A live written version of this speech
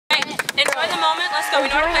Enjoy the moment. Let's go. We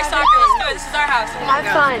know how to play soccer. Let's do it. This is our house. Have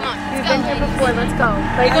fun. You've been here before. Let's go.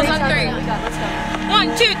 Eagles on 3. Let's go.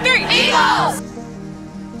 1, 2, 3. Eagles!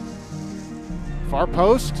 Far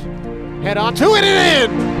post. Head on to it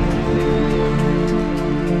and in!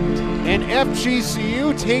 And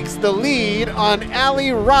FGCU takes the lead on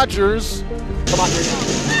Allie Rogers. Come on,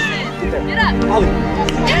 Get up.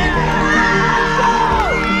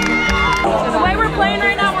 The way we're playing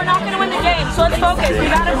right now, we're not going to win the game. So let's focus. We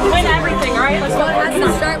got to win everything, all right? Let's go. It has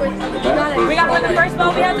to start with, We got to win the first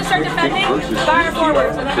ball. We have to start defending, fire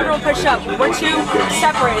forwards, and then everyone push up. We're too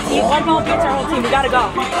separated. One ball beats our whole team. We got to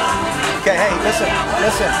go. Okay, hey, listen.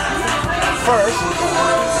 First,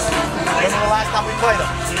 remember the last time we played them?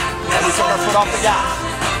 And we took our foot off the gas.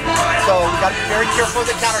 So we got to be very careful of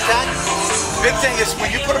the counterattack. Big thing is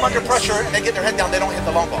when you put them under pressure and they get their head down, they don't hit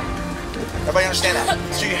the long ball. Everybody understand that?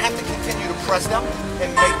 So you have to continue to press them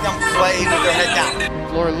and make them play with their head down.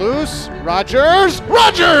 Floor loose. Rogers!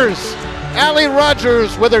 Allie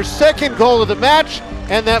Rogers with her second goal of the match,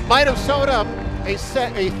 and that might have sewed up a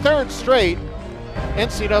third straight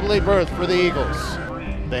NCAA berth for the Eagles.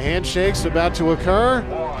 The handshake's about to occur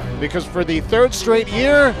because for the third straight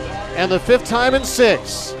year and the fifth time in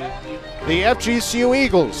 6, the FGCU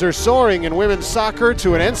Eagles are soaring in women's soccer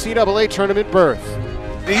to an NCAA tournament berth.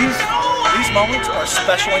 These moments are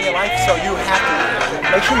special in your life, so you have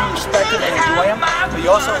to make sure you respect them and enjoy them, but you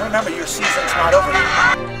also remember your season's not over.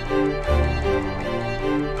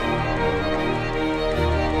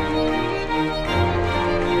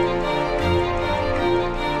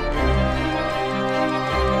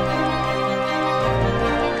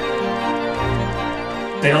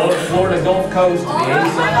 Taylor, Florida Gulf Coast,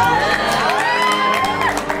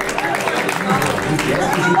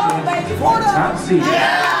 the top seed.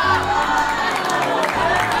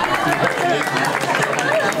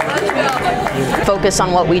 Focus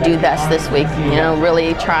on what we do best this week, you know,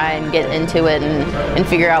 really try and get into it and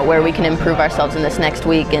figure out where we can improve ourselves in this next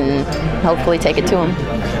week and hopefully take it to them.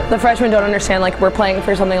 The freshmen don't understand, like, we're playing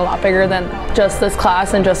for something a lot bigger than just this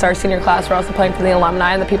class and just our senior class. We're also playing for the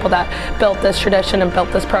alumni and the people that built this tradition and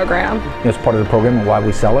built this program. It's part of the program, and why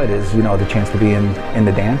we sell it is, you know, the chance to be in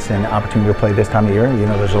the dance and opportunity to play this time of year. You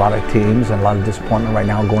know, there's a lot of teams and a lot of disappointment right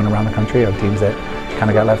now going around the country of teams that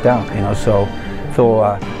kind of got left out, you know, so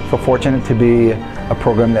feel fortunate to be a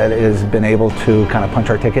program that has been able to kind of punch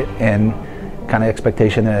our ticket, and kind of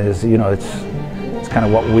expectation is, you know, it's kind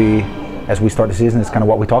of what we, as we start the season, it's kind of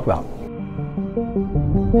what we talk about.